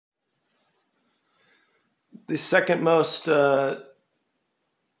The second most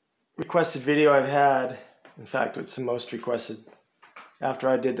requested video I've had, in fact it's the most requested after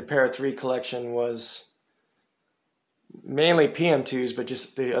I did the Para 3 collection, was mainly PM2s, but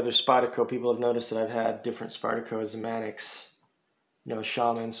just the other Spyderco. People have noticed that I've had different Spydercos and Mannix, you know,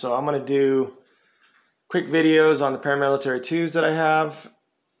 Shaman. So I'm going to do quick videos on the Paramilitary 2s that I have,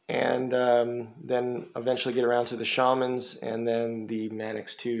 and then eventually get around to the Shamans and then the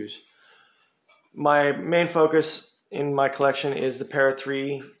Mannix 2s. My main focus in my collection is the Para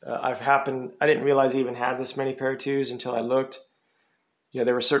 3. I didn't realize I even had this many Para 2s until I looked. You know,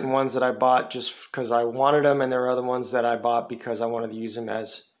 there were certain ones that I bought just because I wanted them, and there were other ones that I bought because I wanted to use them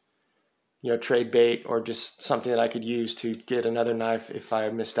as, you know, trade bait or just something that I could use to get another knife if I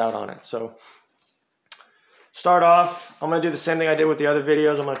missed out on it. So start off, I'm going to do the same thing I did with the other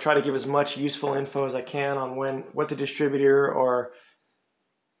videos. I'm going to try to give as much useful info as I can on what the distributor or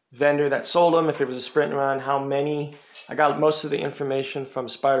vendor that sold them, if it was a sprint run, how many. I got most of the information from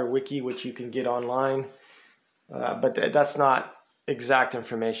Spyder Wiki, which you can get online, but that's not exact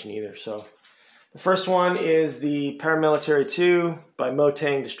information either. So the first one is the Paramilitary 2 by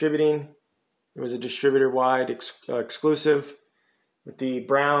Motang Distributing. It was a distributor-wide exclusive with the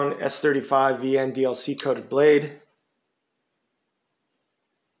brown S35 VN DLC coated blade.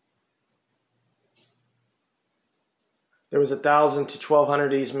 There was 1,000 to 1,200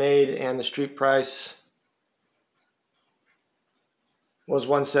 of these made, and the street price was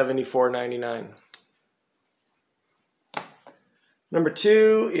 $174.99. Number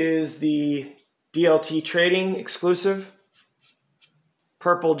 2 is the DLT Trading exclusive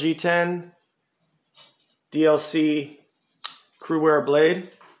purple G10 DLC Cruwear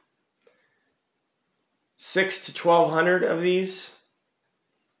blade. 600 to 1,200 of these,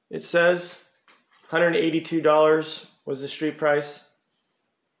 it says. $182 was the street price.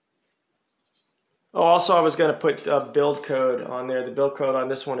 Oh, also I was going to put a build code on there. The build code on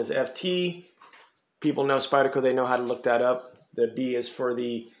this one is FT. People know Spyderco, they know how to look that up. The B is for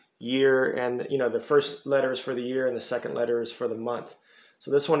the year, and you know, the first letter is for the year and the second letter is for the month.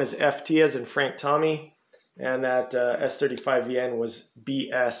 So this one is FT as in Frank Tommy, and that S35VN was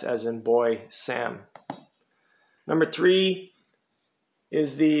BS as in boy Sam. Number 3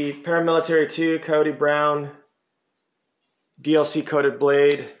 is the Paramilitary 2 Coyote Brown DLC coated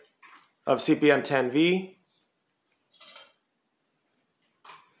blade of CPM10V.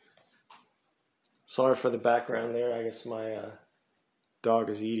 Sorry for the background there. I guess my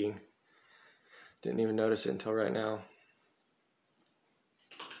dog is eating. Didn't even notice it until right now.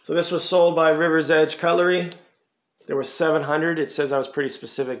 So this was sold by River's Edge Cutlery. There was 700. It says I was pretty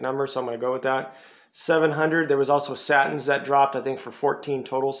specific number, so I'm going to go with that. 700. There was also satins that dropped, I think, for 14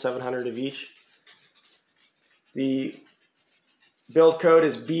 total, 700 of each. The build code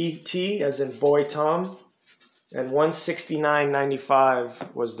is BT, as in boy Tom, and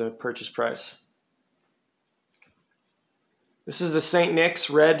 $169.95 was the purchase price. This is the St. Nick's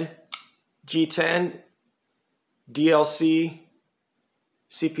Red G10 DLC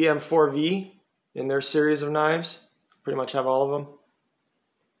CPM4V in their series of knives. Pretty much have all of them.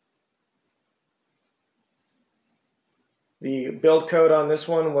 The build code on this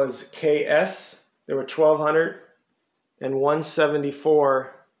one was KS. There were 1,200 and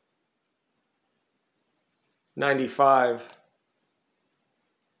 $174.95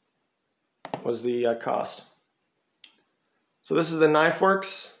 was the cost. So this is the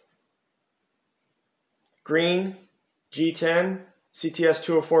Knifeworks green G10 CTS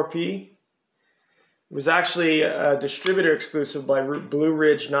 204P. It was actually a distributor exclusive by Blue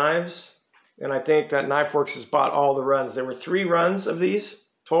Ridge Knives, and I think that Knifeworks has bought all the runs. There were 3 runs of these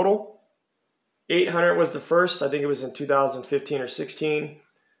total. 800 was the first, I think it was in 2015 or 16.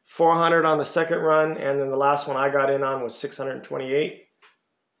 400 on the second run, and then the last one I got in on was 628.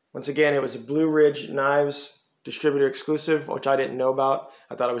 Once again, it was a Blue Ridge Knives distributor exclusive, which I didn't know about.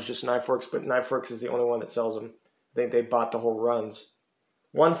 I thought it was just Knifeworks, but Knifeworks is the only one that sells them. I think they bought the whole runs.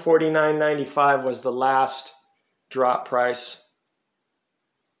 $149.95 was the last drop price,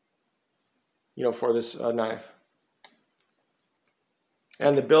 you know, for this knife.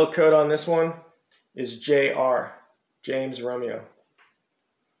 And the build code on this one is JR, James Romeo.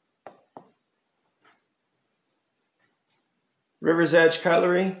 River's Edge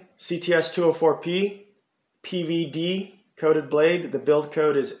Cutlery, CTS 204P, PVD coated blade. The build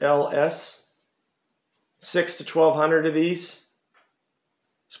code is LS. 600 to 1,200 of these.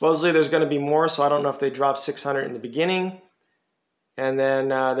 Supposedly there's going to be more, so I don't know if they drop 600 in the beginning, and then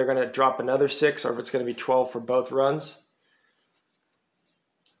they're going to drop another 6, or if it's going to be 12 for both runs.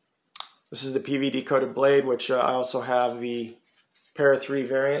 This is the PVD coated blade, which I also have the Para 3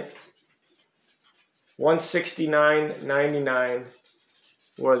 variant. $169.99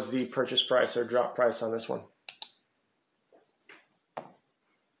 was the purchase price or drop price on this one.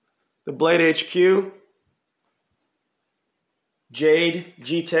 The Blade HQ, Jade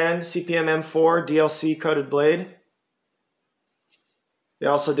G10 CPM M4 DLC coated blade. They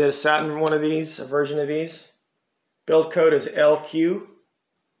also did a satin one of these, a version of these. Build code is LQ.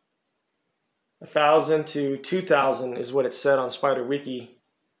 1,000 to 2,000 is what it said on Spider Wiki.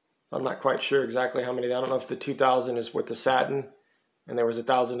 I'm not quite sure exactly how many. I don't know if the 2,000 is with the satin and there was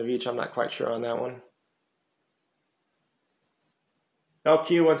 1,000 of each. I'm not quite sure on that one.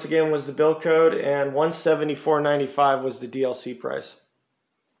 LQ once again was the build code, and $174.95 was the DLC price.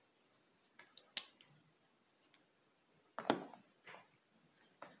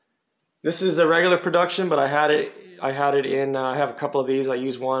 This is a regular production, but I had it in, I have a couple of these. I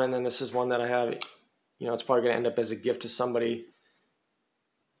use one, and then this is one that I have, you know, it's probably going to end up as a gift to somebody,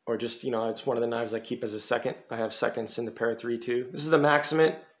 or just, you know, it's one of the knives I keep as a second. I have seconds in the Para 3 too. This is the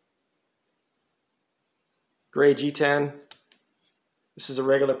Maxamet Gray G10. This is a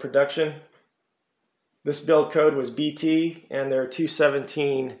regular production. This build code was BT, and they're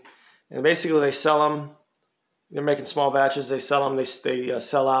 217. And basically they sell them. They're making small batches. They sell them. They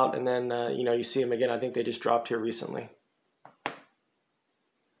sell out, and then you know, you see them again. I think they just dropped here recently.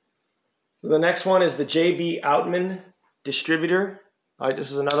 The next one is the JB Outman distributor.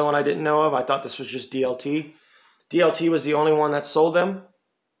 This is another one I didn't know of. I thought this was just DLT. DLT was the only one that sold them.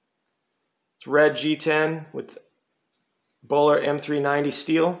 It's red G10 with Bowler M390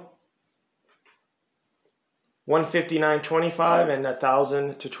 steel. $159.25 and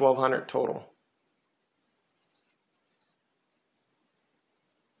 $1,000 to $1,200 total.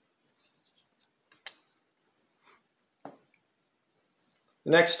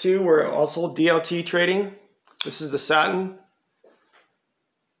 The next two were also DLT trading. This is the satin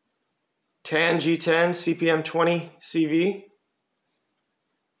Tan G10 CPM 20 CV.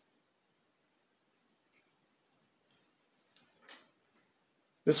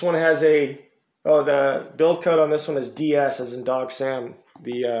 This one has a, the build code on this one is DS as in Dog Sam,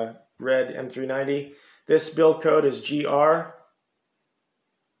 the red M390. This build code is GR.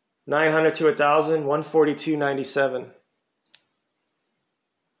 900 to 1,000, $142.97.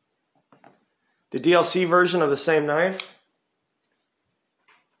 The DLC version of the same knife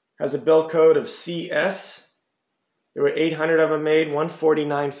has a build code of CS. There were 800 of them made,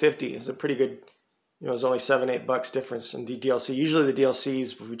 $149.50. It's a pretty good, you know, it's only $7-8 difference in the DLC. Usually the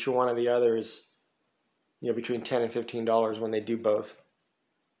DLCs between one or the other is, you know, between $10 and $15 when they do both.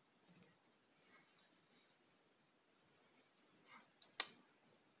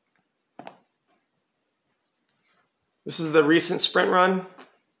 This is the recent sprint run.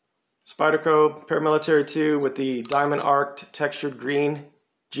 Spyderco Paramilitary 2 with the diamond arced textured green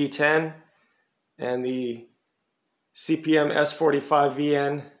G10 and the CPM S45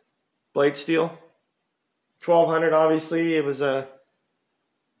 VN blade steel. 1,200 obviously. It was a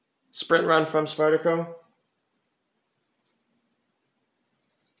sprint run from Spyderco.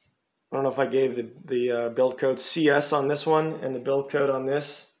 I don't know if I gave the build code CS on this one, and the build code on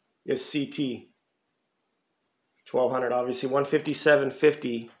this is CT. 1,200 obviously.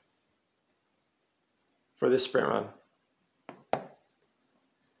 $157.50 for this sprint run.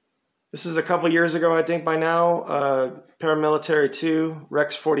 This is a couple years ago, I think by now. Paramilitary 2,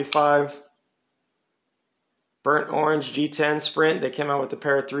 Rex 45, Burnt Orange G10 Sprint. They came out with the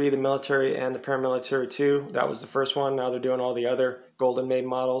Para 3, the military, and the Paramilitary 2. That was the first one. Now they're doing all the other Golden Maid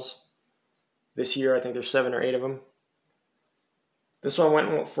models. This year, I think there's 7 or 8 of them. This one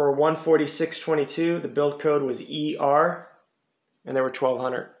went for $146.22. The build code was ER, and they were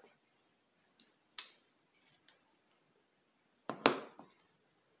 1,200.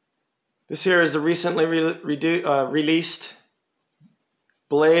 This here is the recently released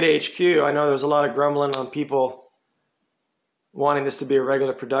Blade HQ. I know there was a lot of grumbling on people wanting this to be a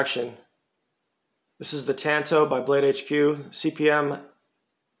regular production. This is the Tanto by Blade HQ, CPM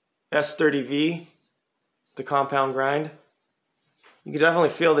S30V, the compound grind. You can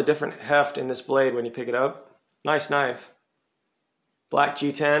definitely feel the different heft in this blade when you pick it up. Nice knife. Black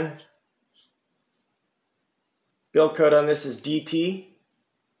G10. Build code on this is DT.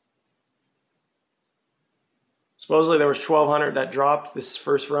 Supposedly there was 1,200 that dropped this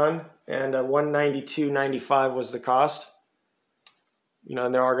first run, and $192.95 was the cost. You know,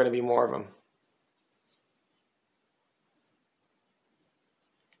 and there are going to be more of them.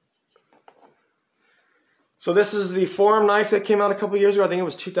 So this is the Forum knife that came out a couple years ago. I think it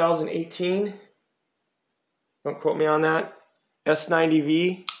was 2018. Don't quote me on that.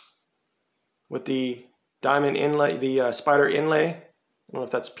 S90V with the diamond inlay, the spider inlay. I don't know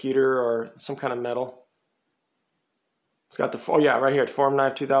if that's pewter or some kind of metal. It's got the, oh yeah, right here, Forum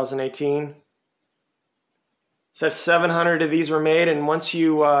Knife 2018. It says 700 of these were made, and once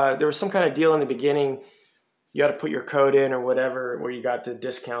you, there was some kind of deal in the beginning, you had to put your code in or whatever, where you got the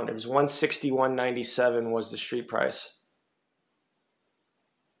discount. It was $161.97 was the street price.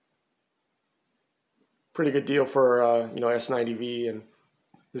 Pretty good deal for, you know, S90V and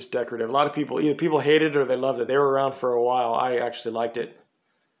this decorative. A lot of people, either people hated it or they loved it. They were around for a while. I actually liked it.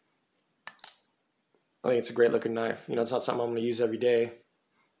 I think it's a great looking knife. You know, it's not something I'm going to use every day.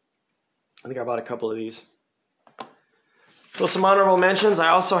 I think I bought a couple of these. So some honorable mentions. I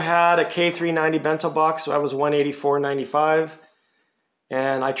also had a K390 bento box. So that was $184.95.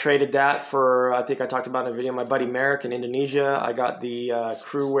 And I traded that for, I think I talked about in a video, my buddy Merrick in Indonesia. I got the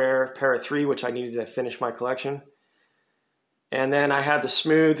Cruwear Para 3, which I needed to finish my collection. And then I had the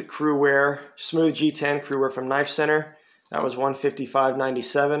smooth Cruwear, smooth G10 Cruwear from Knife Center. That was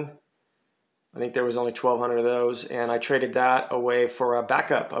 $155.97. I think there was only 1,200 of those, and I traded that away for a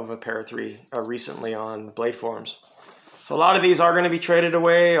backup of a Para 3 recently on Blade Forums. So a lot of these are going to be traded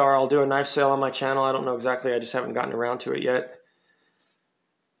away, or I'll do a knife sale on my channel. I don't know exactly. I just haven't gotten around to it yet.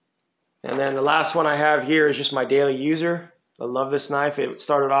 And then the last one I have here is just my daily user. I love this knife. It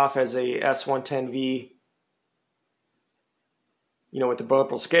started off as a S110V, you know, with the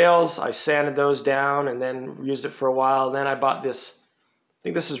Bopel scales. I sanded those down and then used it for a while. Then I bought this, I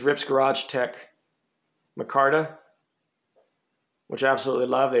think this is Rip's Garage Tech Micarta, which I absolutely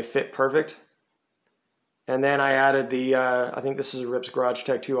love. They fit perfect. And then I added the, I think this is a Rip's Garage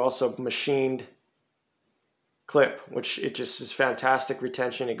Tech 2, also machined clip, which it just is fantastic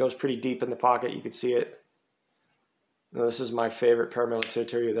retention. It goes pretty deep in the pocket. You can see it. Now, this is my favorite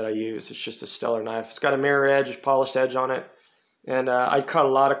paramilitary that I use. It's just a stellar knife. It's got a mirror edge, polished edge on it. And I cut a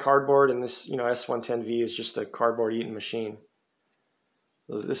lot of cardboard, and this, you know, S110V is just a cardboard eating machine.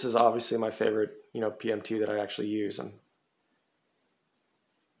 This is obviously my favorite, you know, PM2 that I actually use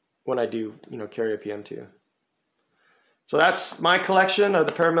when I do, you know, carry a PM2. So that's my collection of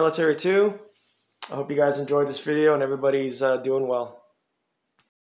the Paramilitary 2. I hope you guys enjoyed this video and everybody's doing well.